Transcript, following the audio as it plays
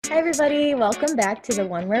Hi, everybody. Welcome back to the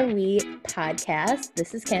One Where We podcast.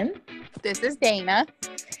 This is Kim. This is Dana.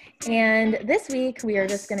 And this week, we are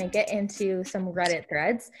just going to get into some Reddit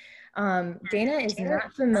threads. Dana is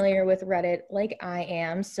not familiar with Reddit like I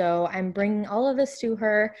am, so I'm bringing all of this to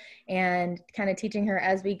her and kind of teaching her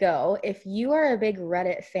as we go. If you are a big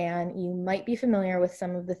Reddit fan, you might be familiar with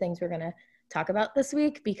some of the things we're going to talk about this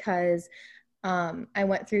week because I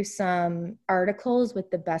went through some articles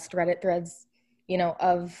with the best Reddit threads,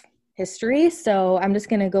 of history. So I'm just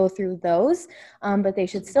going to go through those, but they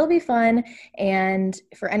should still be fun. And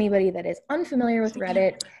for anybody that is unfamiliar with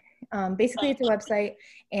Reddit, basically it's a website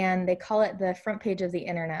and they call it the front page of the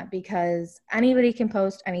internet because anybody can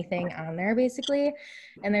post anything on there basically.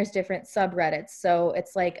 And there's different subreddits. So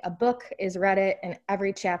it's like a book is Reddit and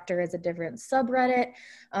every chapter is a different subreddit.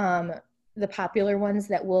 The popular ones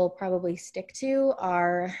that we'll probably stick to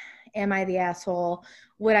are, am I the asshole?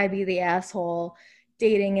 Would I be the asshole?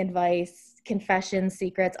 Dating advice, confessions,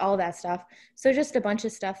 secrets, all that stuff. So just a bunch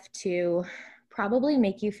of stuff to probably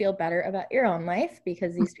make you feel better about your own life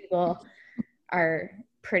because these people are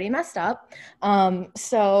pretty messed up.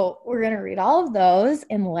 So we're going to read all of those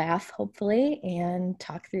and laugh, hopefully, and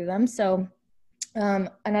talk through them. So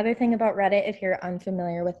another thing about Reddit, if you're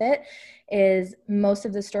unfamiliar with it, is most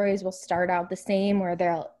of the stories will start out the same where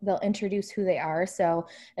they'll introduce who they are. So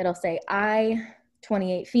it'll say, I,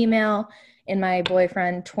 28 female, and my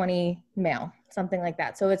boyfriend, 20 male, something like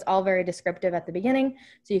that. So it's all very descriptive at the beginning.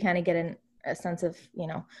 So you kind of get a sense of,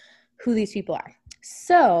 who these people are.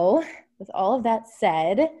 So with all of that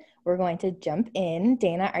said, we're going to jump in.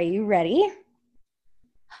 Dana, are you ready?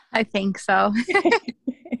 I think so.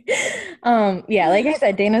 Yeah, like I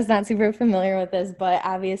said, Dana's not super familiar with this, but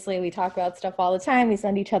obviously we talk about stuff all the time. We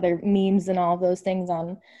send each other memes and all those things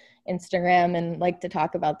on Instagram and like to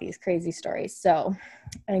talk about these crazy stories. So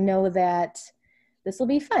I know that this will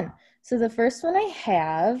be fun. So the first one I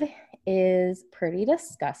have is pretty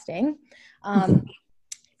disgusting. Am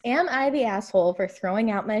I the asshole for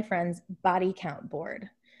throwing out my friend's body count board?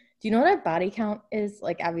 Do you know what a body count is?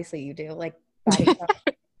 Like, obviously you do, like body count.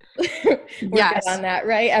 We're Yes. good on that,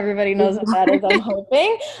 right? Everybody knows what that is, I'm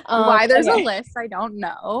hoping. Why there's a list, I don't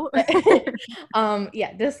know.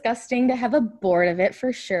 Yeah, disgusting to have a board of it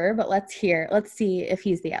for sure, but let's see if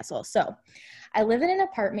he's the asshole. So I live in an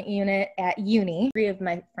apartment unit at uni, 3 of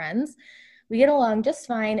my friends. We get along just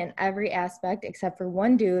fine in every aspect except for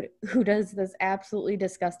one dude who does this absolutely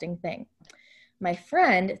disgusting thing. My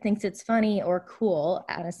friend thinks it's funny or cool,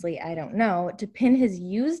 honestly, I don't know, to pin his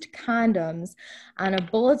used condoms on a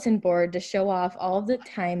bulletin board to show off all of the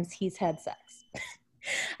times he's had sex.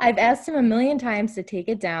 I've asked him a million times to take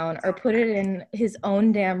it down or put it in his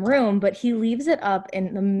own damn room, but he leaves it up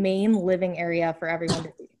in the main living area for everyone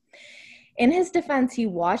to see. In his defense, he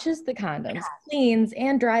washes the condoms, cleans,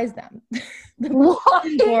 and dries them. The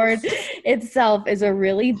bulletin board itself is a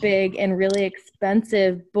really big and really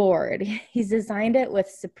expensive board. He's designed it with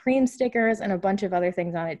Supreme stickers and a bunch of other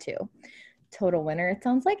things on it too. Total winner, it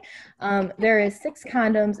sounds like. There is 6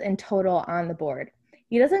 condoms in total on the board.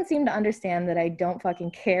 He doesn't seem to understand that I don't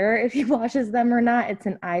fucking care if he washes them or not. It's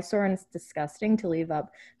an eyesore and it's disgusting to leave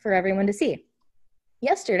up for everyone to see.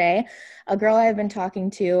 Yesterday, a girl I've been talking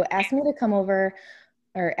to asked to come over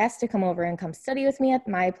and come study with me at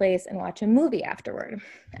my place and watch a movie afterward.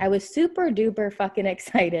 I was super duper fucking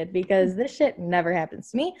excited because this shit never happens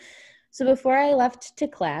to me. So before I left to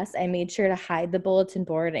class, I made sure to hide the bulletin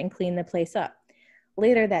board and clean the place up.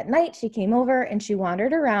 Later that night, she came over and she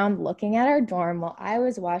wandered around looking at our dorm while I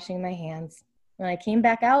was washing my hands. When I came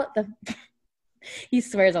back out, he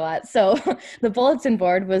swears a lot. So the bulletin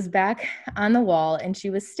board was back on the wall and she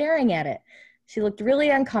was staring at it. She looked really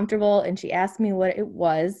uncomfortable and she asked me what it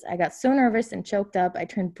was. I got so nervous and choked up. I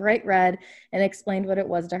turned bright red and explained what it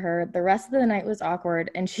was to her. The rest of the night was awkward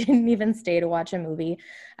and she didn't even stay to watch a movie.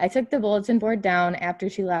 I took the bulletin board down after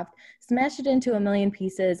she left, smashed it into a million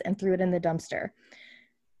pieces and threw it in the dumpster.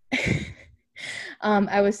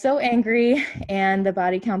 I was so angry and the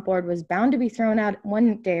body count board was bound to be thrown out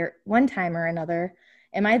one time or another.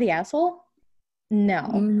 Am I the asshole?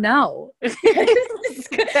 No.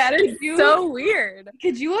 That is so weird.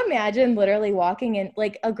 Could you imagine literally walking in,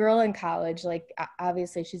 like a girl in college, like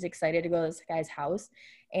obviously she's excited to go to this guy's house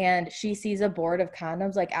and she sees a board of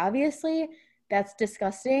condoms. Like obviously that's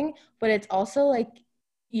disgusting, but it's also like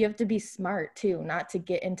you have to be smart too, not to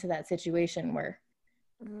get into that situation where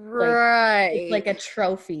it's like a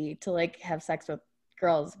trophy to like have sex with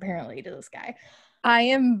girls apparently to this guy.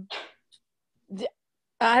 I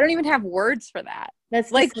don't even have words for that.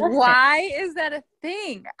 That's like disgusting. Why is that a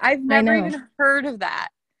thing? I've never even heard of that.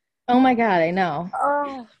 Oh my God, I know.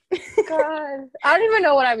 Oh God. I don't even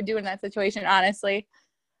know what I would do in that situation, honestly.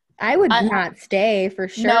 I would not stay for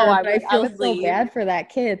sure. No, I feel would so leave. bad for that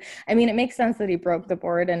kid. I mean, it makes sense that he broke the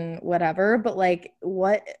board and whatever, but like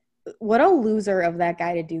what a loser of that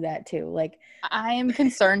guy to do that to. Like, I am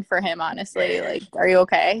concerned for him, honestly. Like, are you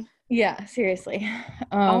okay? yeah, seriously.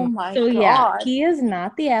 Oh my so God. Yeah, he is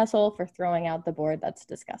not the asshole for throwing out the board. That's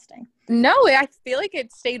disgusting. No, I feel like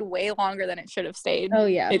it stayed way longer than it should have stayed. Oh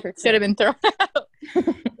yeah, it should have been thrown out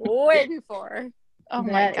way before. Oh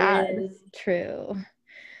my God. That is true.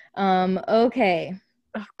 Okay.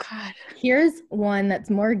 Oh God. Here's one that's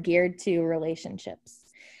more geared to relationships.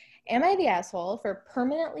 Am I the asshole for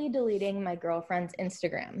permanently deleting my girlfriend's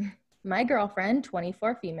Instagram? My girlfriend,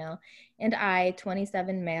 24 female, and I,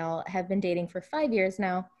 27 male, have been dating for 5 years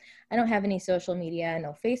now. I don't have any social media,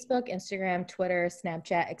 no Facebook, Instagram, Twitter,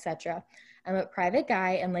 Snapchat, etc. I'm a private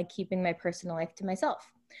guy and like keeping my personal life to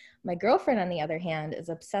myself. My girlfriend, on the other hand, is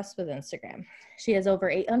obsessed with Instagram. She has over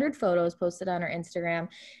 800 photos posted on her Instagram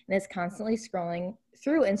and is constantly scrolling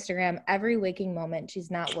through Instagram every waking moment she's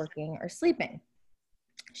not working or sleeping.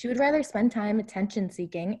 She would rather spend time attention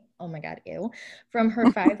seeking, oh my God, ew, from her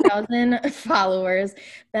 5,000 followers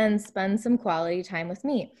than spend some quality time with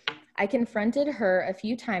me. I confronted her a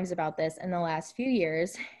few times about this in the last few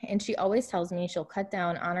years, and she always tells me she'll cut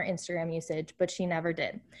down on her Instagram usage, but she never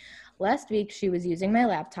did. Last week, she was using my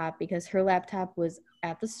laptop because her laptop was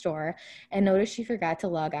at the store and noticed she forgot to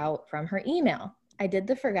log out from her email. I did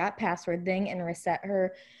the forgot password thing and reset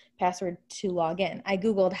her password to log in. I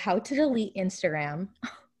Googled how to delete Instagram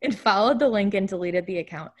and followed the link and deleted the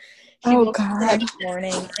account. She woke up the next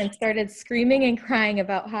morning and started screaming and crying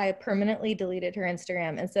about how I permanently deleted her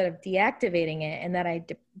Instagram instead of deactivating it and that I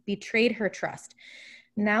betrayed her trust.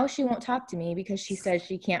 Now she won't talk to me because she says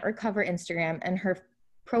she can't recover Instagram and her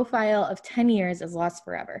profile of 10 years is lost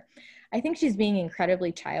forever. I think she's being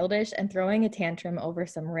incredibly childish and throwing a tantrum over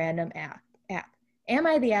some random app. Am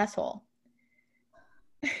I the asshole?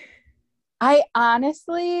 I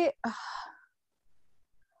honestly...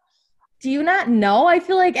 Do you not know? I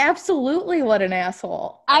feel like absolutely what an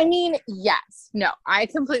asshole. I mean, yes. No, I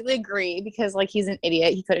completely agree because like he's an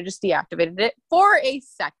idiot. He could have just deactivated it for a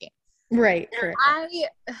second. Right.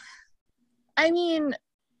 I mean,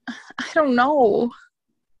 I don't know.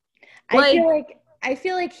 I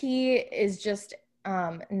feel like he is just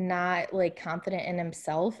not like confident in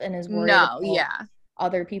himself and is worried about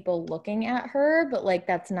other people looking at her, but like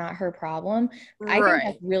that's not her problem. Right. I think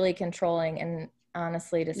that's really controlling and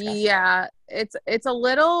honestly disgusting. Yeah, it's a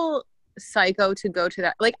little psycho to go to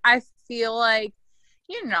that. Like I feel like,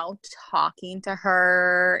 you know, talking to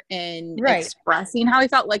her and expressing how he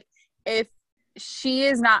felt, like if she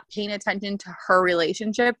is not paying attention to her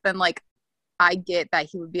relationship, then like I get that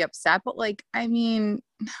he would be upset, but like, I mean,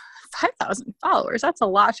 5,000 followers, that's a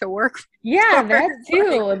lot to work for. Yeah,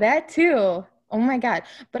 that too. Oh my God.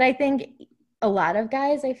 But I think a lot of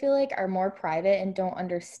guys, I feel like, are more private and don't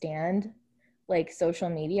understand like social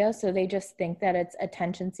media. So they just think that it's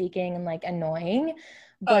attention seeking and like annoying,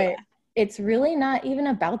 but it's really not even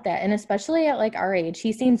about that. And especially at like our age,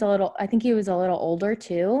 he seems I think he was a little older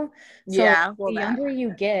too. So the younger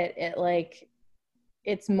you get,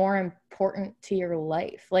 it's more important to your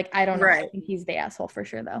life. Like, I don't know. I think he's the asshole for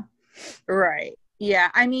sure though. Right.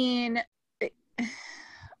 Yeah. I mean,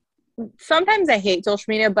 sometimes I hate social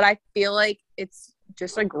media, but I feel like it's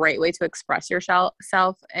just a great way to express yourself.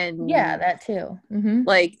 And yeah, that too. Mm-hmm.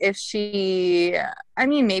 Like if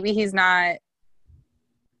maybe he's not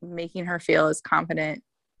making her feel as confident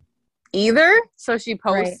either. So she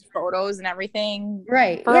posts photos and everything.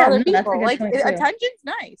 Right. For other people. Like attention's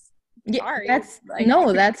nice. Yeah, sorry.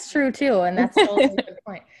 That's true too. And that's totally a good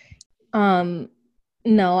point.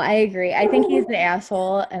 No, I agree. I think he's the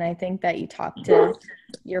asshole, and I think that you talk to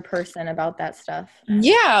your person about that stuff.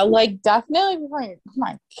 Yeah, like definitely. Like, oh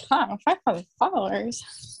my God, 500 followers.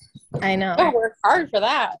 I know. I work hard for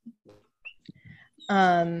that.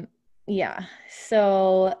 Yeah.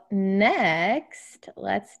 So next,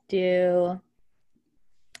 let's do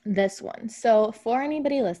this one. So for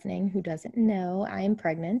anybody listening who doesn't know, I am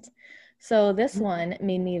pregnant. So this one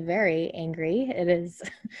made me very angry. It is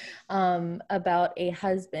about a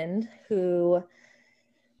husband who,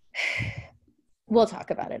 we'll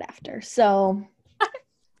talk about it after. So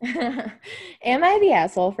am I the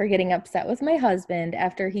asshole for getting upset with my husband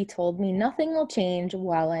after he told me nothing will change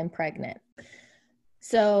while I'm pregnant?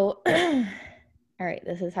 So, all right,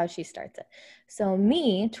 this is how she starts it. So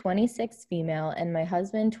me, 26 female, and my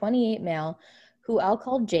husband, 28 male, who I'll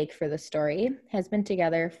call Jake for the story, has been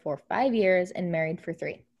together for 5 years and married for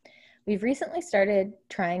 3. We've recently started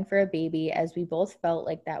trying for a baby as we both felt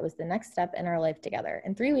like that was the next step in our life together.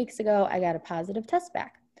 And 3 weeks ago, I got a positive test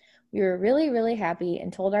back. We were really, really happy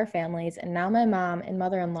and told our families, and now my mom and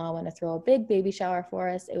mother-in-law want to throw a big baby shower for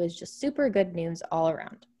us. It was just super good news all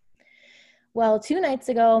around. Well, 2 nights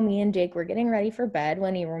ago, me and Jake were getting ready for bed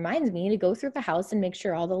when he reminds me to go through the house and make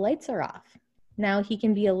sure all the lights are off. Now, he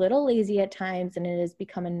can be a little lazy at times, and it has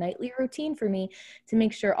become a nightly routine for me to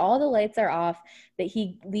make sure all the lights are off that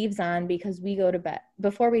he leaves on before we go to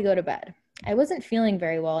bed. I wasn't feeling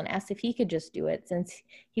very well and asked if he could just do it since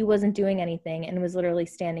he wasn't doing anything and was literally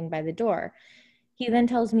standing by the door. He then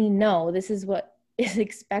tells me, no, this is what is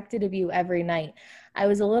expected of you every night. I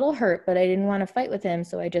was a little hurt, but I didn't want to fight with him,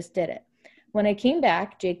 so I just did it. When I came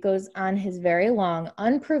back, Jake goes on his very long,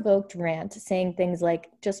 unprovoked rant saying things like,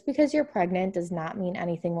 just because you're pregnant does not mean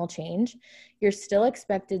anything will change. You're still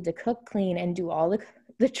expected to cook, clean, and do all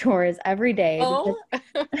the chores every day.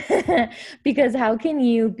 Because how can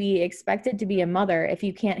you be expected to be a mother if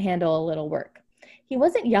you can't handle a little work? He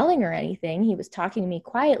wasn't yelling or anything. He was talking to me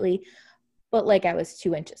quietly, but like I was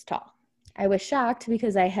 2 inches tall. I was shocked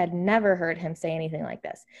because I had never heard him say anything like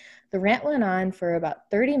this. The rant went on for about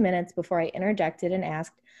 30 minutes before I interjected and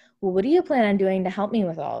asked, well, what do you plan on doing to help me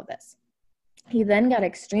with all of this? He then got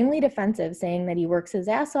extremely defensive, saying that he works his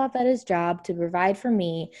ass off at his job to provide for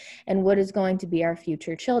me and what is going to be our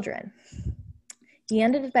future children. He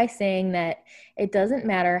ended it by saying that it doesn't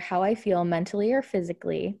matter how I feel mentally or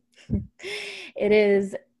physically. It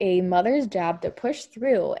is a mother's job to push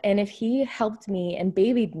through, and if he helped me and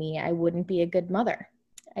babied me, I wouldn't be a good mother.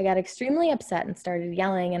 I got extremely upset and started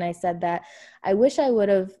yelling, and I said that I wish I would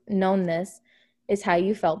have known this is how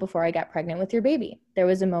you felt before I got pregnant with your baby. There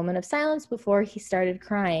was a moment of silence before he started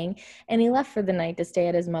crying, and he left for the night to stay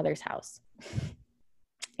at his mother's house.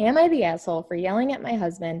 Am I the asshole for yelling at my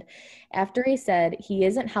husband after he said he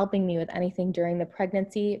isn't helping me with anything during the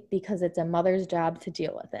pregnancy because it's a mother's job to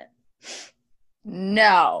deal with it?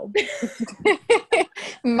 No.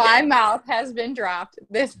 My mouth has been dropped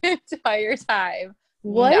this entire time.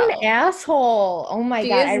 What an asshole. Oh my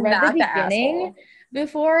God. I read the beginning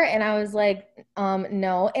before and I was like,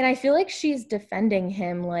 no. And I feel like she's defending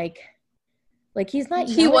him like he's not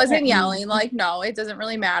yelling. He wasn't yelling. Like, no, it doesn't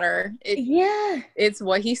really matter. It's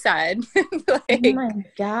what he said. Oh my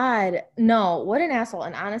God. No, what an asshole.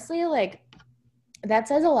 And honestly, like, that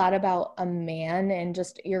says a lot about a man and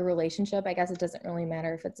just your relationship. I guess it doesn't really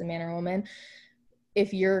matter if it's a man or a woman.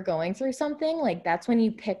 If you're going through something, like, that's when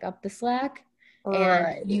you pick up the slack.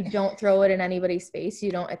 Right. And you don't throw it in anybody's face.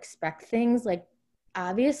 You don't expect things. Like,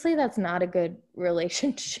 obviously, that's not a good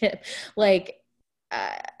relationship. Like,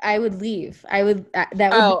 I would leave. That would be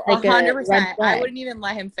like 100%. I wouldn't even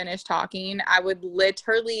let him finish talking. I would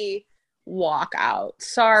literally walk out.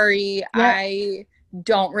 Sorry, yep. I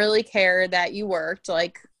don't really care that you worked.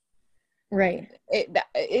 Like, right.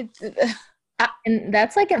 And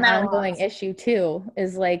that's like an ongoing issue too.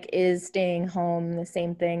 Is staying home the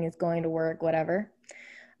same thing as going to work, whatever.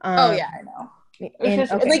 Oh yeah, I know.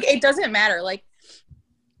 Like, it doesn't matter. Like,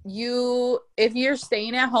 if you're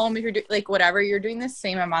staying at home, if you're like whatever, you're doing the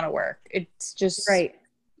same amount of work. It's just right.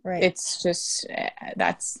 It's just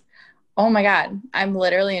that's. Oh my God, I'm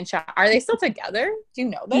literally in shock. Are they still together? Do you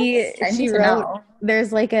know this? She wrote.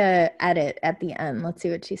 There's like a edit at the end. Let's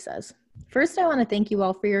see what she says. First, I want to thank you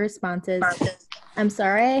all for your responses. I'm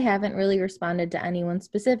sorry I haven't really responded to anyone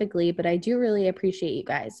specifically, but I do really appreciate you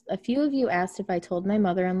guys. A few of you asked if I told my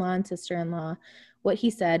mother-in-law and sister-in-law what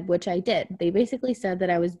he said, which I did. They basically said that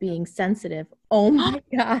I was being sensitive. Oh my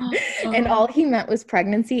God. And all he meant was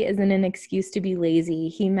pregnancy isn't an excuse to be lazy.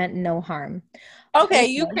 He meant no harm. Okay,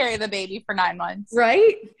 you carry the baby for 9 months.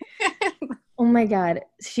 Right? Oh my God.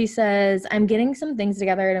 She says, I'm getting some things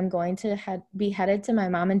together and I'm going to be headed to my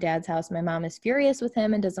mom and dad's house. My mom is furious with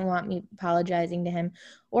him and doesn't want me apologizing to him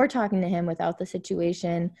or talking to him without the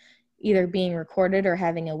situation either being recorded or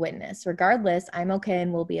having a witness. Regardless, I'm okay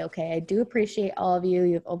and will be okay. I do appreciate all of you.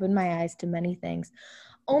 You've opened my eyes to many things.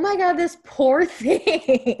 Oh my God, this poor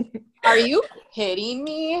thing. Are you kidding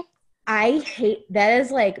me? I hate that. Is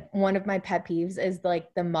like one of my pet peeves is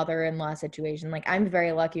like the mother-in-law situation. Like, I'm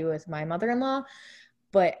very lucky with my mother-in-law,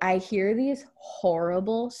 but I hear these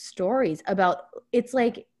horrible stories about it's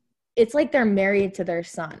like they're married to their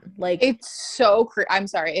son. Like, it's so I'm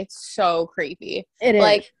sorry, it's so creepy. It is.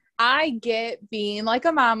 Like, I get being like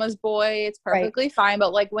a mama's boy, it's perfectly fine,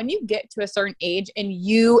 but like when you get to a certain age and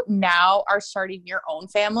you now are starting your own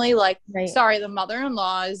family, like, sorry, the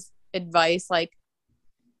mother-in-law's advice, like,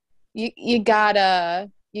 you gotta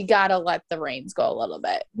let the reins go a little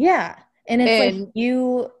bit. Yeah. And it's like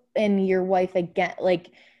you and your wife again,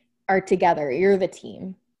 like, are together. You're the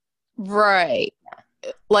team. Right.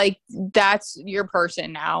 Like, that's your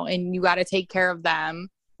person now, and you got to take care of them.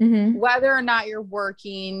 Mm-hmm. Whether or not you're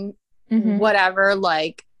working, Mm-hmm. whatever,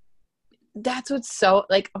 like, that's what's so,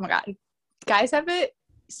 like, oh my God, guys have it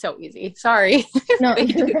so easy. Sorry. No,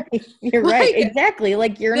 you're right. You're like, right. Exactly.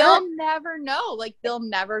 Like, they'll never know. Like, they'll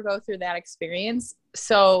never go through that experience.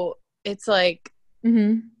 So it's like,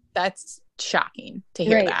 that's shocking to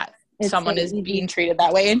hear that. Someone is being treated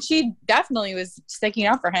that way. And she definitely was sticking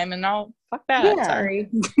up for him, and no, fuck that. Yeah. Sorry.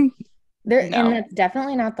 No. And that's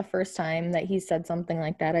definitely not the first time that he said something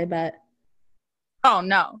like that, I bet. Oh,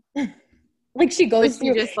 no. Like, she goes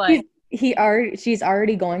through, just like, she's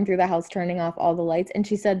already going through the house, turning off all the lights. And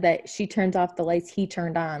she said that she turns off the lights he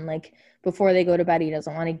turned on. Like, before they go to bed, he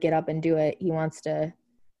doesn't want to get up and do it. He wants to,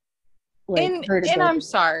 like, and I'm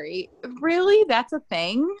sorry. Really? That's a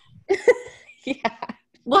thing? Yeah.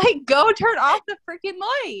 Like, go turn off the freaking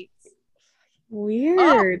lights.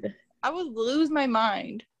 Weird. Oh, I would lose my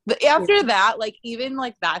mind. But after that, like, even,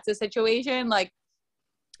 like, that's a situation, like,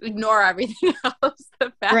 ignore everything else.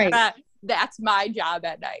 The fact that that's my job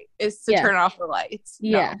at night is to turn off the lights.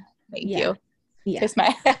 Yeah. No, thank you. Yeah. Kiss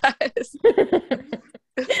my ass.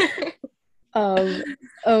 Okay.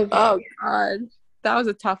 Oh, God. That was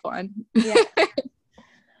a tough one. Yeah.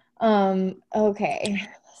 Okay.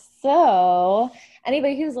 So,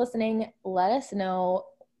 anybody who's listening, let us know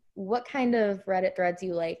what kind of Reddit threads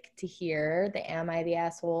you like to hear, the Am I the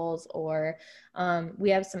Assholes, or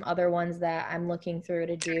we have some other ones that I'm looking through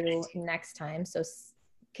to do next time. So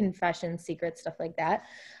confessions, secrets, stuff like that.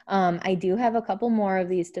 I do have a couple more of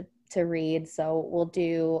these to read. So we'll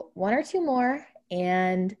do one or two more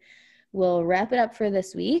and we'll wrap it up for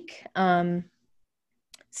this week.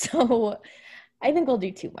 So I think we'll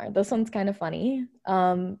do two more. This one's kind of funny.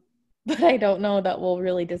 But I don't know that we'll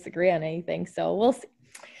really disagree on anything. So we'll see.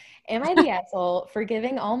 Am I the asshole for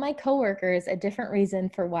giving all my coworkers a different reason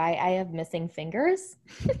for why I have missing fingers?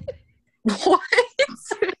 What?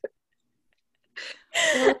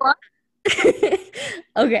 What?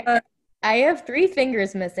 Okay. I have 3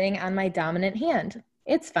 fingers missing on my dominant hand.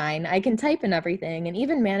 It's fine. I can type and everything and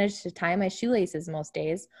even manage to tie my shoelaces most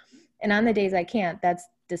days. And on the days I can't, that's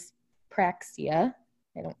dyspraxia.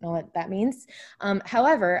 I don't know what that means.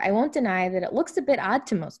 However, I won't deny that it looks a bit odd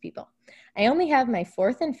to most people. I only have my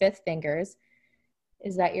 4th and 5th fingers.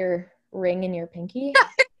 Is that your ring and your pinky?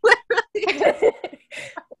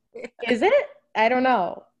 Is it? I don't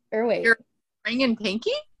know. Or wait. Your ring and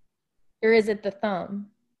pinky? Or is it the thumb?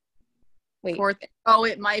 Wait.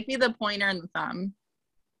 It might be the pointer and the thumb.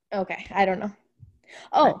 Okay, I don't know.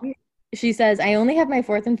 Oh, she says, I only have my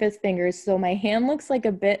 4th and 5th fingers, so my hand looks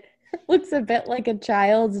a bit like a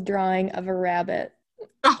child's drawing of a rabbit.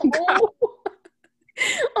 Oh, God.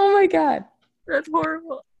 Oh my God. That's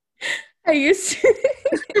horrible. I used to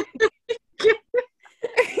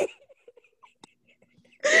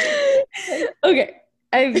Okay.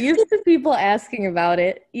 I've used to people asking about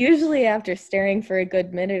it, usually after staring for a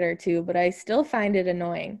good minute or two, but I still find it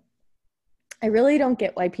annoying. I really don't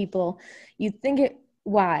get you'd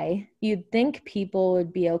think people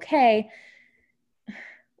would be okay.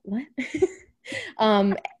 What?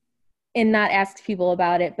 And not ask people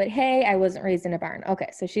about it, but hey, I wasn't raised in a barn. Okay,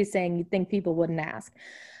 so she's saying you'd think people wouldn't ask.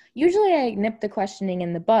 Usually I nip the questioning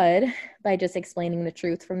in the bud by just explaining the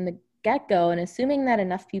truth from the get-go and assuming that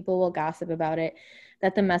enough people will gossip about it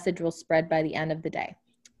that the message will spread by the end of the day.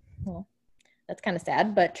 Well, that's kind of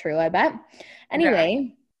sad, but true, I bet.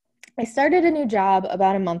 Anyway, I started a new job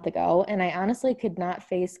about a month ago, and I honestly could not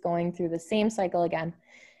face going through the same cycle again.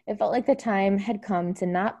 It felt like the time had come to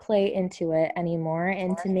not play into it anymore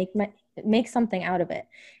and to make something out of it.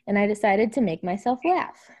 And I decided to make myself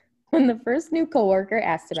laugh. When the first new coworker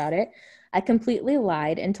asked about it, I completely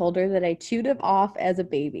lied and told her that I chewed it off as a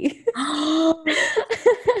baby.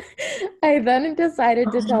 I then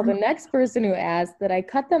decided to tell the next person who asked that I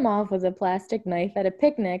cut them off with a plastic knife at a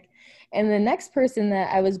picnic, and the next person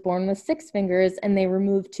that I was born with 6 fingers and they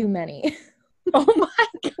removed too many. Oh my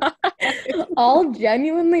God. All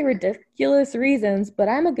genuinely ridiculous reasons, but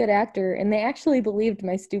I'm a good actor and they actually believed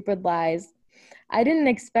my stupid lies. I didn't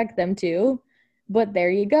expect them to, but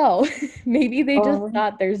there you go. Maybe they just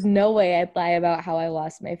thought there's no way I'd lie about how I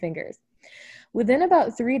lost my fingers. Within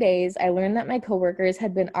about 3 days, I learned that my coworkers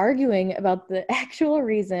had been arguing about the actual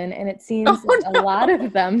reason, and it seems a lot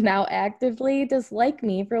of them now actively dislike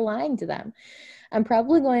me for lying to them. I'm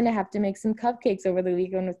probably going to have to make some cupcakes over the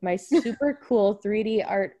weekend with my super cool 3D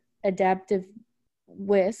art adaptive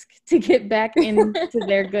whisk to get back into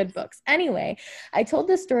their good books. Anyway, I told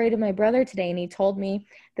this story to my brother today, and he told me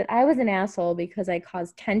that I was an asshole because I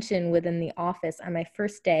caused tension within the office on my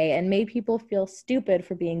first day and made people feel stupid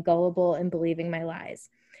for being gullible and believing my lies.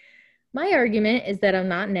 My argument is that I'm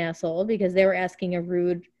not an asshole because they were asking a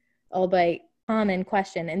rude, albeit common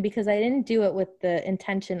question, and because I didn't do it with the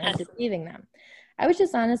intention of deceiving them. I was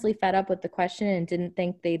just honestly fed up with the question and didn't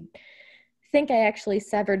think they'd think I actually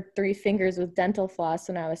severed 3 fingers with dental floss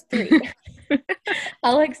when I was 3.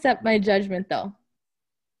 I'll accept my judgment, though.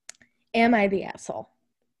 Am I the asshole?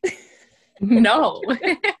 No.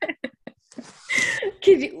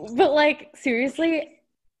 But like, seriously,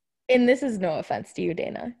 and this is no offense to you,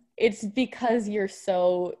 Dana. It's because you're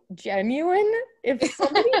so genuine.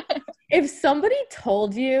 If somebody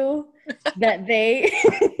told you that they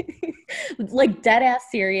like dead ass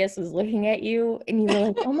serious was looking at you and you were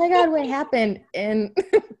like, oh my God, what happened? And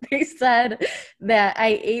they said that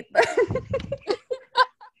I ate them,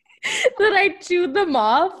 that I chewed them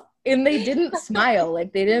off, and they didn't smile,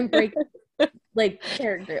 like they didn't break like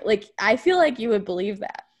character. Like, I feel like you would believe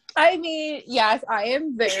that. I mean, yes, I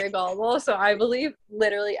am very gullible, so I believe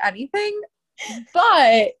literally anything.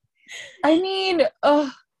 But I mean,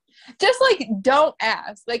 just like don't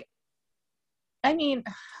ask. Like, I mean,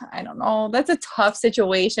 I don't know. That's a tough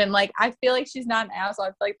situation. Like, I feel like she's not an asshole. I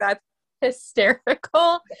feel like that's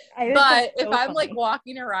hysterical. But if I'm like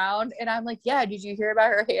walking around and I'm like, yeah, did you hear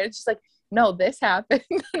about her hair? And she's like, no, this happened.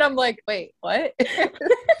 And I'm like, wait, what?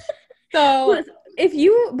 So if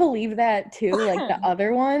you believe that too, like the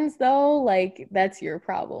other ones though, like that's your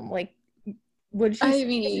problem. Like, would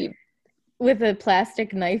she with a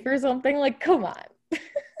plastic knife or something? Like, come on.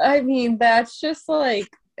 I mean, that's just like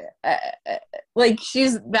that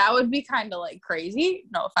would be kind of like crazy.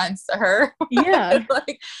 No offense to her. Yeah.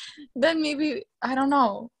 Like, then maybe I don't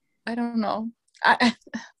know.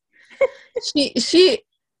 She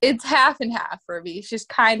it's half and half for me. She's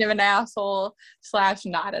kind of an asshole /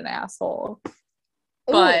 not an asshole.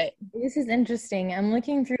 But ooh, this is interesting. I'm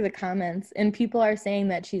looking through the comments and people are saying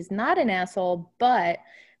that she's not an asshole, but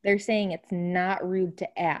they're saying it's not rude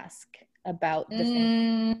to ask about the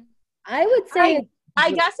thing. I would say I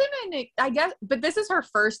guess, but this is her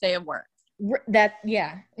first day of work.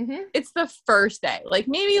 Mm-hmm. It's the first day, like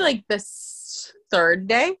maybe like the 3rd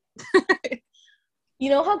day. You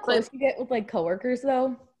know how close you get with like coworkers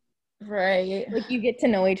though? Right. Like you get to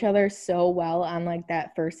know each other so well on like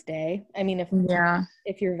that first day. I mean, if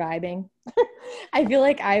you're vibing. I feel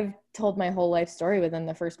like I've told my whole life story within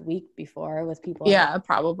the first week before with people. Yeah,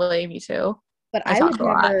 probably me too. But I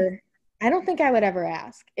don't think I would ever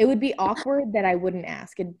ask. It would be awkward that I wouldn't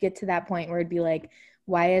ask. It'd get to that point where it'd be like,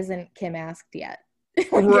 why isn't Kim asked yet?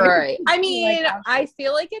 Right. I mean, I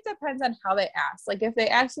feel like it depends on how they ask. Like if they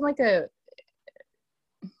ask in like a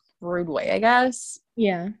rude way, I guess.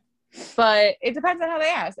 Yeah. But it depends on how they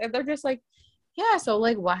ask. If they're just like, yeah, so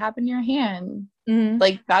like what happened to your hand? Mm-hmm.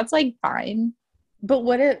 Like that's like fine. But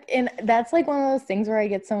what if, and that's like one of those things where I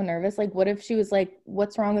get so nervous. Like what if she was like,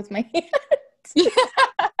 what's wrong with my hand? Yeah.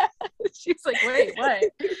 She's like, wait, what?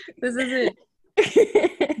 This isn't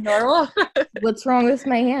normal. What's wrong with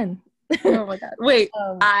my hand? Oh my God. Wait,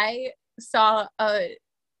 I saw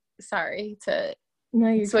sorry to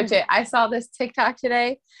switch it. I saw this TikTok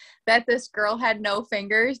today that this girl had no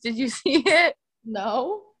fingers. Did you see it?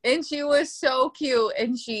 No. And she was so cute.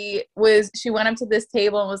 And she went up to this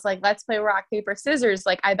table and was like, let's play rock, paper, scissors.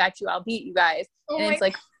 Like, I bet you I'll beat you guys. And it's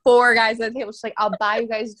like 4 guys at the table. She's like, I'll buy you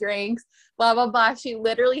guys drinks, blah, blah, blah. She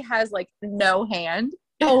literally has like no hand.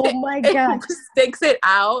 Oh my God. Sticks it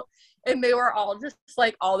out. And they were all just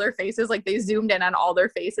like, all their faces, like they zoomed in on all their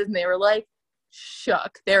faces and they were like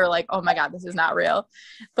shook. They were like, oh my God, this is not real.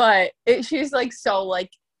 But she's like, so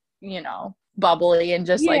like, you know, bubbly and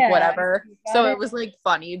just like whatever. So it was like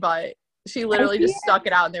funny, but she literally just stuck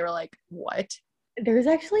it out and they were like, what? There's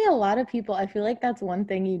actually a lot of people. I feel like that's one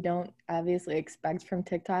thing you don't obviously expect from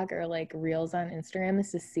TikTok or like reels on Instagram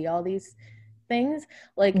is to see all these things.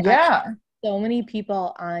 Like, so many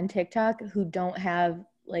people on TikTok who don't have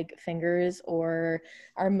like fingers or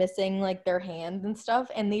are missing like their hands and stuff,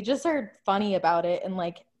 and they just are funny about it. And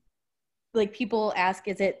like people ask,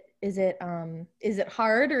 is it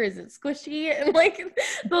hard or is it squishy? And like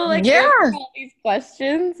they'll like answer all these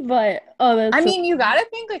questions. But I mean, you gotta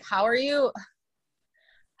think like, I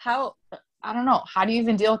don't know, how do you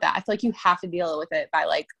even deal with that? I feel like you have to deal with it by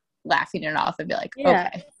like laughing it off and be like,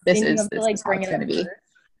 okay, this is how it's gonna be.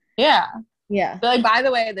 Yeah. Yeah. But like, by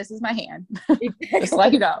the way, this is my hand. Just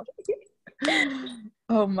let you know.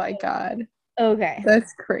 Oh my God. Okay.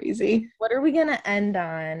 That's crazy. What are we gonna end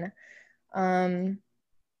on?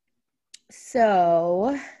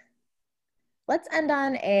 So let's end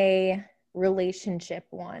on a relationship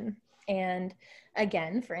one. And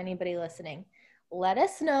again, for anybody listening, let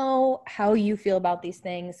us know how you feel about these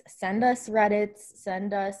things. Send us Reddits,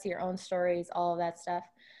 send us your own stories, all of that stuff.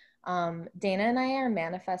 Dana and I are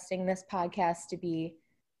manifesting this podcast to be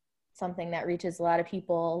something that reaches a lot of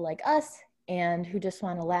people like us and who just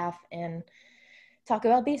want to laugh and talk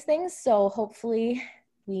about these things. So hopefully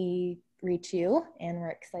we reach you, and we're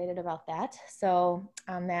excited about that. So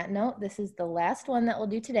on that note, this is the last one that we'll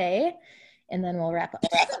do today, and then we'll wrap up.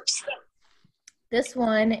 This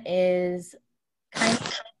one is kind of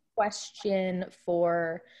a question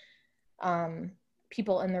for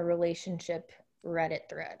people in the relationship Reddit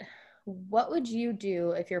thread. What would you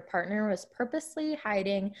do if your partner was purposely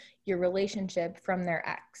hiding your relationship from their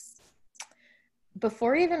ex?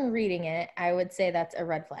 Before even reading it, I would say that's a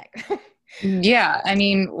red flag. Yeah, I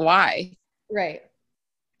mean, why? Right.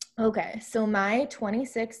 Okay, so my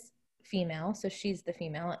 26 female, so she's the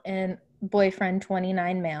female, and boyfriend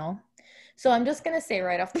 29 male. So I'm just going to say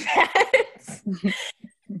right off the bat,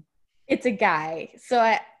 it's a guy.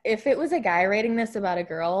 So if it was a guy writing this about a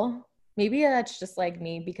girl, maybe that's just like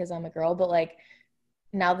me because I'm a girl, but like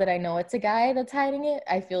now that I know it's a guy that's hiding it,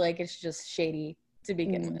 I feel like it's just shady to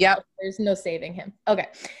begin with. Yep. There's no saving him. Okay.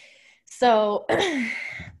 So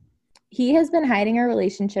he has been hiding our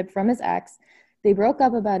relationship from his ex. They broke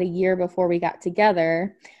up about a year before we got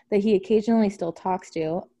together, that he occasionally still talks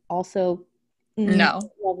to. Also, no.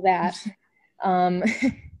 Love that.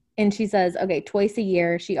 And she says, okay, twice a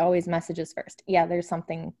year, she always messages first. Yeah, there's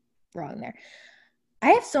something wrong there. I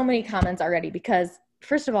have so many comments already because,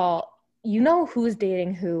 first of all, you know who's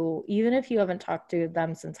dating who, even if you haven't talked to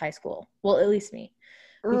them since high school. Well, at least me.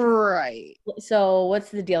 Right. So what's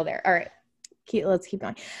the deal there? All right. Let's keep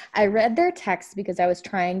going. I read their text because I was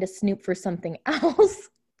trying to snoop for something else.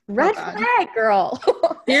 Red flag, girl.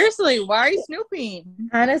 Seriously, why are you snooping?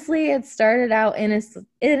 Honestly, it started out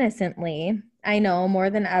innocently. I know more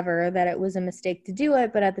than ever that it was a mistake to do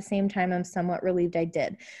it, but at the same time, I'm somewhat relieved I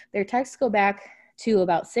did. Their texts go back to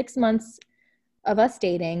about 6 months of us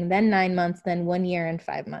dating, then 9 months, then 1 year and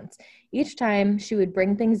 5 months. Each time she would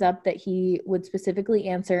bring things up that he would specifically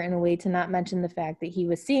answer in a way to not mention the fact that he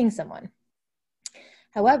was seeing someone.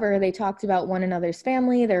 However, they talked about one another's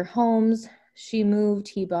family, their homes. She moved,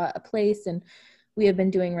 he bought a place, and we have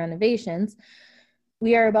been doing renovations.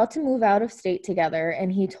 We are about to move out of state together,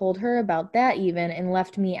 and he told her about that even and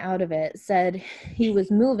left me out of it, said he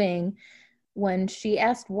was moving. When she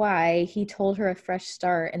asked why, he told her a fresh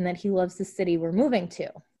start and that he loves the city we're moving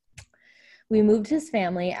to. We moved his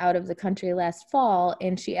family out of the country last fall,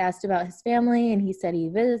 and she asked about his family, and he said he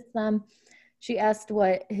visits them. She asked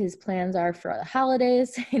what his plans are for the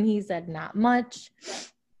holidays, and he said not much.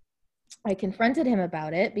 I confronted him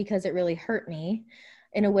about it because it really hurt me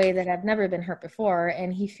in a way that I've never been hurt before,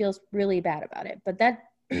 and he feels really bad about it.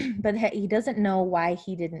 But he doesn't know why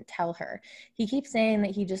he didn't tell her. He keeps saying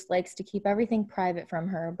that he just likes to keep everything private from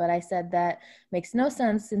her, but I said that makes no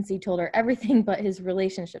sense since he told her everything but his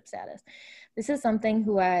relationship status. This is someone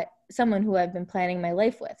who I've been planning my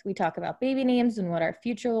life with. We talk about baby names and what our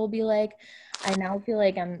future will be like. I now feel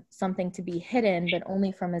like I'm something to be hidden, but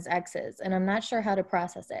only from his exes, and I'm not sure how to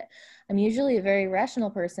process it. I'm usually a very rational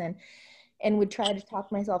person and would try to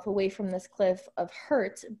talk myself away from this cliff of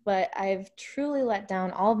hurt, but I've truly let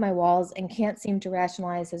down all of my walls and can't seem to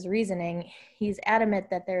rationalize his reasoning. He's adamant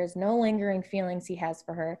that there is no lingering feelings he has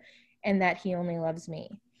for her and that he only loves me.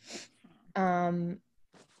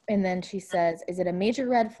 And then she says, is it a major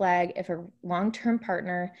red flag if a long-term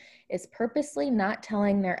partner is purposely not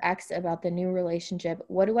telling their ex about the new relationship?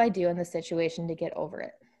 What do I do in the situation to get over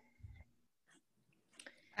it?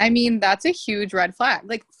 I mean, that's a huge red flag.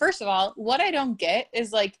 Like, first of all, what I don't get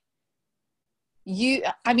is like,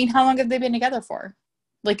 how long have they been together for?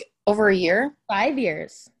 Like over a year? 5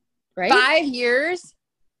 years, right? 5 years?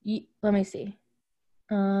 Let me see.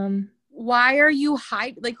 Why are you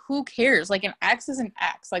hiding? Like, who cares? Like, an ex is an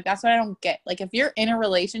ex. Like, that's what I don't get. Like, if you're in a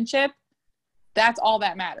relationship, that's all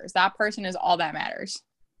that matters. That person is all that matters.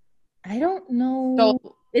 I don't know.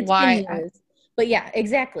 So it's why? But yeah,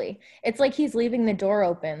 exactly. It's like he's leaving the door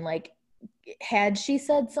open. Like, had she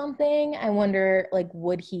said something, I wonder, like,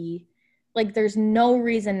 would he, like, there's no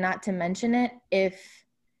reason not to mention it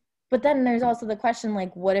but then there's also the question,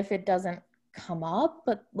 like, what if it doesn't come up?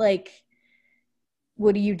 But, like,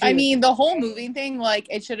 what do you do? I mean, the whole moving thing, like,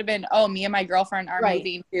 it should have been, oh, me and my girlfriend are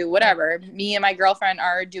moving to whatever. Me and my girlfriend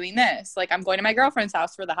are doing this. Like, I'm going to my girlfriend's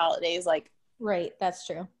house for the holidays. Like, right. That's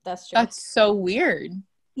true. That's so weird.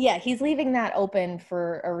 Yeah, he's leaving that open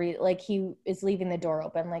for like he is leaving the door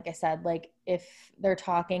open. Like I said, like if they're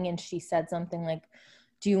talking and she said something like,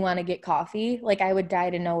 "Do you want to get coffee?" Like I would die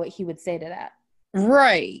to know what he would say to that.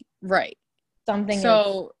 Right. Something is.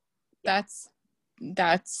 So that's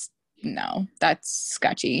no, that's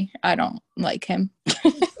sketchy. I don't like him.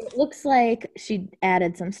 It looks like she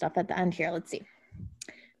added some stuff at the end here. Let's see.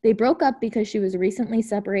 They broke up because she was recently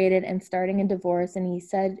separated and starting a divorce, and he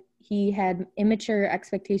said he had immature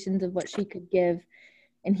expectations of what she could give,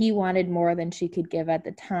 and he wanted more than she could give at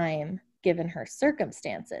the time, given her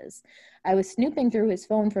circumstances. I was snooping through his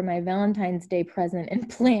phone for my Valentine's Day present and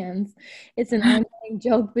plans. It's an ongoing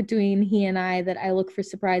joke between he and I that I look for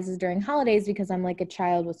surprises during holidays because I'm like a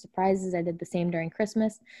child with surprises. I did the same during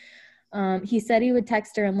Christmas. He said he would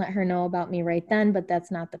text her and let her know about me right then, but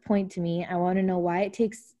that's not the point to me. I want to know why it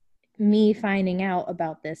takes me finding out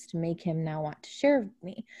about this to make him now want to share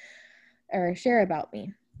about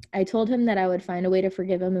me. I told him that I would find a way to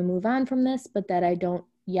forgive him and move on from this, but that I don't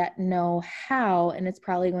yet know how, and it's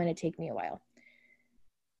probably going to take me a while.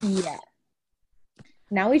 Yeah.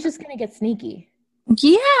 Now he's just going to get sneaky.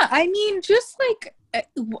 Yeah, I mean, just like,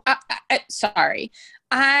 sorry,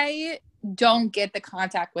 I don't get the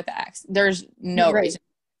contact with the ex. There's no reason.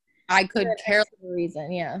 I could care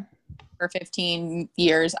reason, yeah. For 15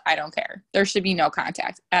 years, I don't care. There should be no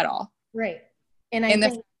contact at all. Right. And I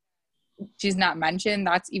think she's not mentioned,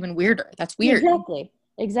 that's even weirder. That's weird.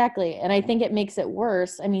 Exactly. And I think it makes it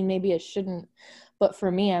worse. I mean, maybe it shouldn't, but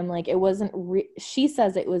for me, I'm like, it wasn't, she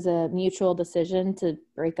says it was a mutual decision to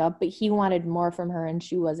break up, but he wanted more from her and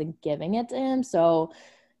she wasn't giving it to him. So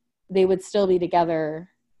they would still be together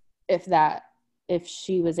if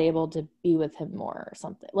she was able to be with him more or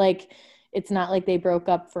something. Like, it's not like they broke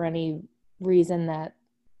up for any reason that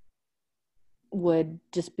would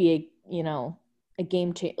just be a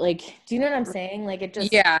game change. Like, do you know what I'm saying? Like, it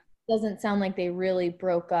just doesn't sound like they really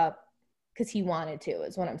broke up because he wanted to,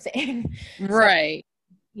 is what I'm saying. Right.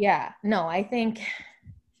 So, yeah. No, I think,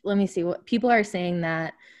 let me see what people are saying,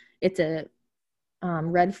 that it's a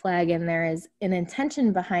red flag and there is an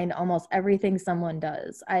intention behind almost everything someone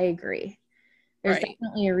does. I agree. There's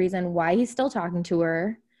definitely a reason why he's still talking to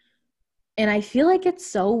her. And I feel like it's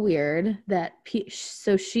so weird that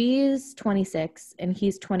so she's 26 and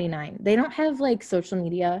he's 29. They don't have like social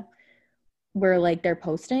media where like they're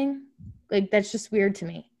posting. Like, that's just weird to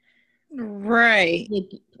me. Right.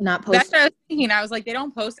 Like, not posting. That's what I was thinking. I was like, they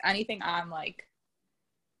don't post anything on like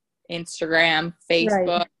Instagram,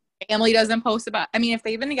 Facebook. Right. Family doesn't post about, I mean, if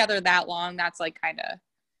they've been together that long, that's like kind of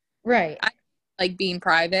right. Like being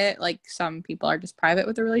private. Like some people are just private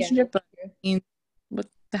with the relationship, but I mean, what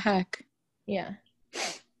the heck? Yeah.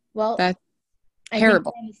 Well, that's terrible. I think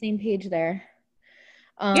we're on the same page there.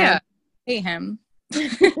 Yeah. Hate him.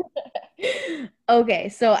 Okay,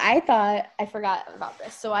 so I forgot about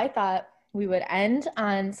this. So I thought we would end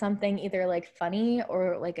on something either like funny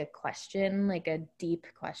or like a question, like a deep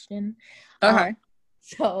question. Okay.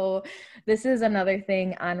 So this is another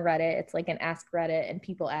thing on Reddit. It's like an Ask Reddit, and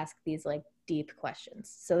people ask these like deep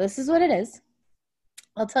questions. So this is what it is.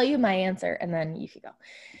 I'll tell you my answer and then you can go.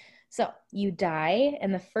 So you die,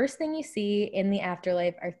 and the first thing you see in the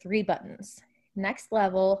afterlife are 3 buttons: next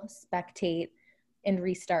level, spectate, and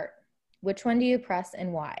restart. Which one do you press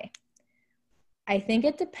and why? I think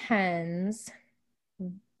it depends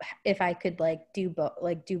if I could like do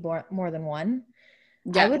more than one.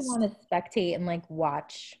 Yes. I would want to spectate and like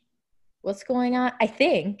watch what's going on. I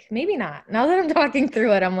think maybe not. Now that I'm talking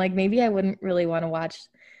through it, I'm like, maybe I wouldn't really want to watch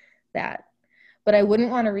that, but I wouldn't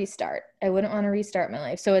want to restart. I wouldn't want to restart my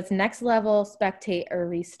life. So it's next level, spectate, or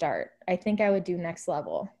restart. I think I would do next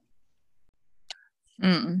level.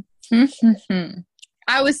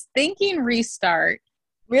 I was thinking restart.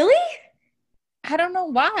 Really? I don't know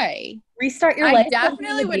why. Restart your life? I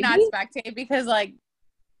definitely would not spectate because, like,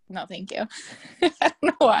 no, thank you. I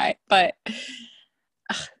don't know why, but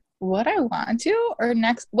would I want to? Or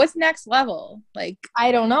what's next level? Like,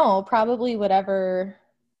 I don't know. Probably whatever,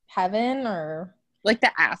 heaven or like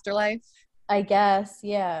the afterlife. I guess,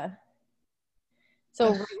 yeah.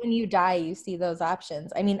 So when you die, you see those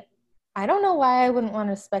options. I mean, I don't know why I wouldn't want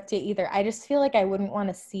to spectate either. I just feel like I wouldn't want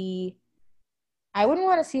to see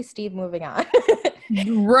Steve moving on.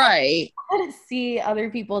 Right. I want to see other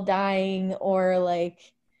people dying, or like,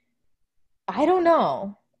 I don't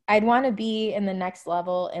know. I'd want to be in the next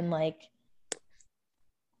level and like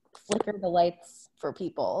flicker the lights for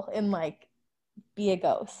people and like be a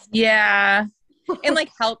ghost. Yeah. And like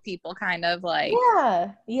help people kind of like.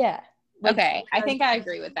 Yeah. Like, okay. I think I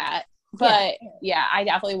agree with that. But yeah, I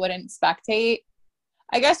definitely wouldn't spectate.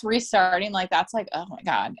 I guess restarting, like, that's like, oh my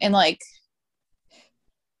God. And like,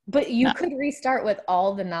 But you could restart with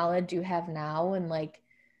all the knowledge you have now and like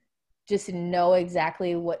just know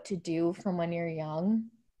exactly what to do from when you're young.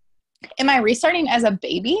 Am I restarting as a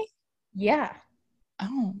baby? Yeah.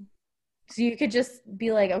 Oh. So you could just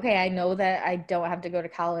be like, okay, I know that I don't have to go to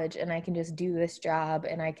college and I can just do this job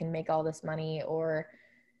and I can make all this money. Or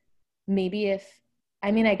maybe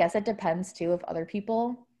I guess it depends too if other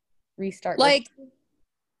people restart. Like,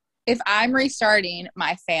 if I'm restarting,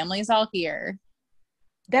 my family's all here.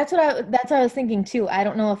 That's what I was thinking too. I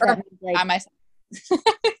don't know if that means like myself.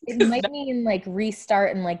 It might mean like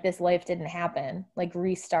restart and like this life didn't happen. Like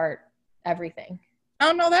restart everything.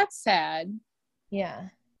 Oh no, that's sad. Yeah.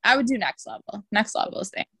 I would do next level. Next level is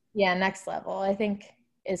thing. Yeah, next level. I think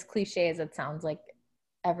as cliche as it sounds, like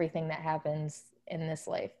everything that happens in this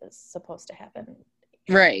life is supposed to happen.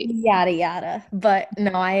 Right. Yada yada. But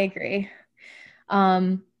no, I agree.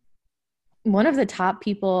 One of the top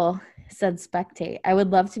people said spectate. I would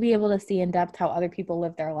love to be able to see in depth how other people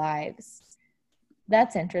live their lives.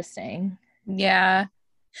 That's interesting. Yeah.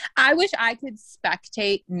 I wish I could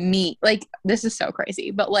spectate me. Like, this is so crazy,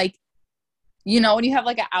 but like, you know, when you have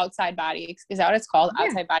like an outside body, is that what it's called? Yeah.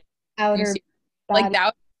 Outside body. Outer body. Like, that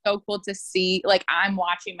was so cool to see. Like, I'm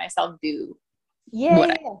watching myself do.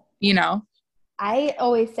 Yeah. You know? I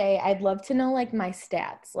always say I'd love to know like my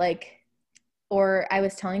stats. Like, or I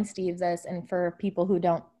was telling Steve this, and for people who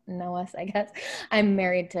don't know us, I guess, I'm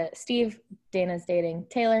married to Steve. Dana's dating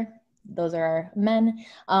Taylor. Those are our men.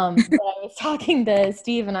 But I was talking to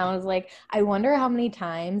Steve and I was like, I wonder how many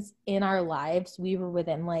times in our lives we were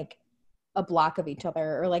within like a block of each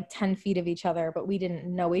other or like 10 feet of each other, but we didn't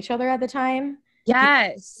know each other at the time.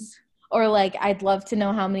 Yes. Or like, I'd love to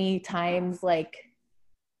know how many times like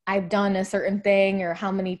I've done a certain thing or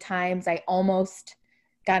how many times I almost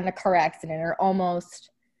got in a car accident or almost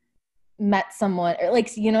met someone or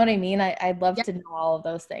like, you know what I mean? I'd love to know all of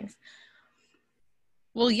those things.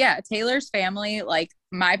 Well, yeah, Taylor's family, like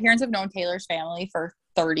my parents have known Taylor's family for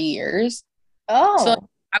 30 years. Oh. So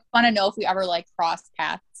I want to know if we ever like crossed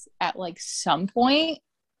paths at like some point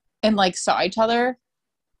and like saw each other.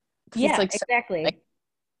 Yeah, like, exactly. Like,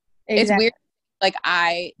 it's weird. Like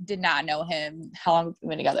I did not know him. How long have we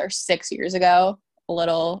been together? 6 years ago, a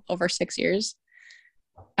little over 6 years.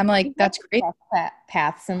 I'm like, that's great.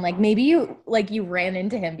 Paths and like maybe you ran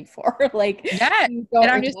into him before. Like yeah, you don't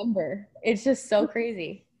remember. It's just so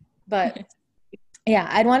crazy. But yeah,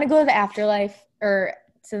 I'd want to go to the afterlife or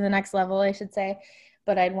to the next level, I should say.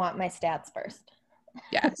 But I'd want my stats first.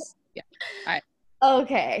 Yes. Yeah. All right.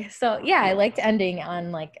 Okay. So yeah, I liked ending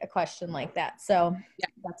on like a question like that. So yeah,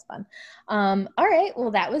 that's fun. All right.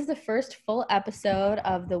 Well, that was the first full episode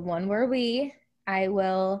of The One Where We. I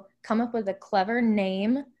will come up with a clever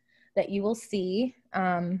name that you will see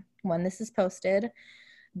when this is posted.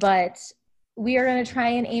 But we are going to try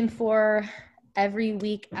and aim for every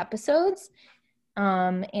week episodes.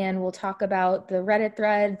 And we'll talk about the Reddit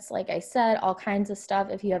threads, like I said, all kinds of stuff.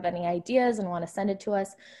 If you have any ideas and want to send it to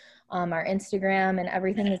us, our Instagram and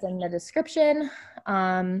everything is in the description.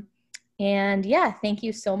 And yeah, thank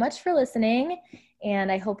you so much for listening.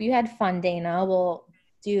 And I hope you had fun, Dana. We'll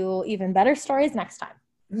do even better stories next time.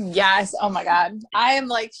 Yes. Oh my God. I am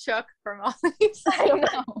like shook from all these.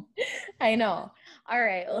 I know. All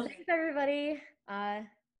right. Well, thanks everybody.